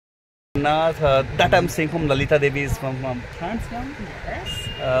That I'm saying from Lalita Debi is from France, ma'am. Yes.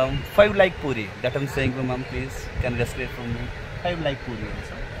 5 like puri. That I'm saying, ma'am. Please, can you translate from me? 5 like puri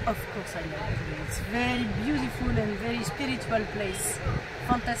also. Of course I like it. It's very beautiful and very spiritual place.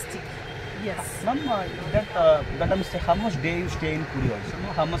 Fantastic. Yes. Ma'am, that I'm saying, how much day you stay in Puri also?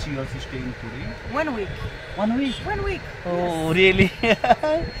 No? How much years you stay in Puri? 1 week. 1 week. 1 week. Oh, Yes. really?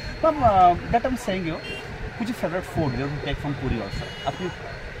 Ma'am, that I'm saying you. Which your favorite food you take from Puri also? अपनी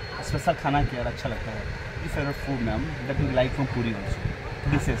special खाना क्या अच्छा लगता है? Your favorite food, ma'am, that you like from Puri also?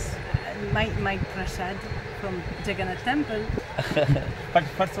 Dishes. My prasad from Jagannath Temple. But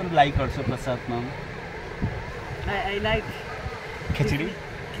first one like also prasad, ma'am. I like Khichdi.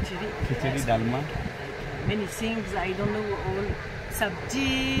 Khichdi, yes. dalma. Many things. I don't know all.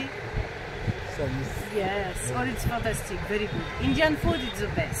 Sabji. Yes. Oh, it's fantastic. Very good. Indian food is the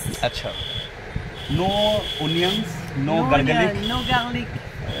best. अच्छा. No onions, no onion, garlic. no garlic.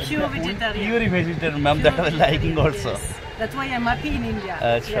 Pure vegetarian. Pure vegetarian, ma'am. That I was liking also. Yes. That's why I'm happy in India.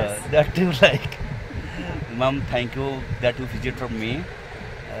 Achha, Yes. that you like. Ma'am, thank you that you visit from me.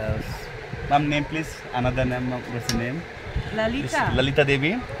 Ma'am, name please. Another name, ma'am. What's the name? Lalita. Lalita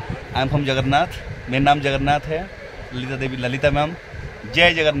Debi. I'm from Jagannath. मेरा नाम जगन्नाथ है. Lalita Debi. Lalita ma'am. Jai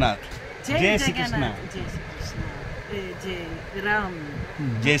Jagannath. Jai Jai Shri Krishna. Jagannath. Jai Shri Krishna. Jai Ram.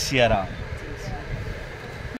 Jai Shri Ram.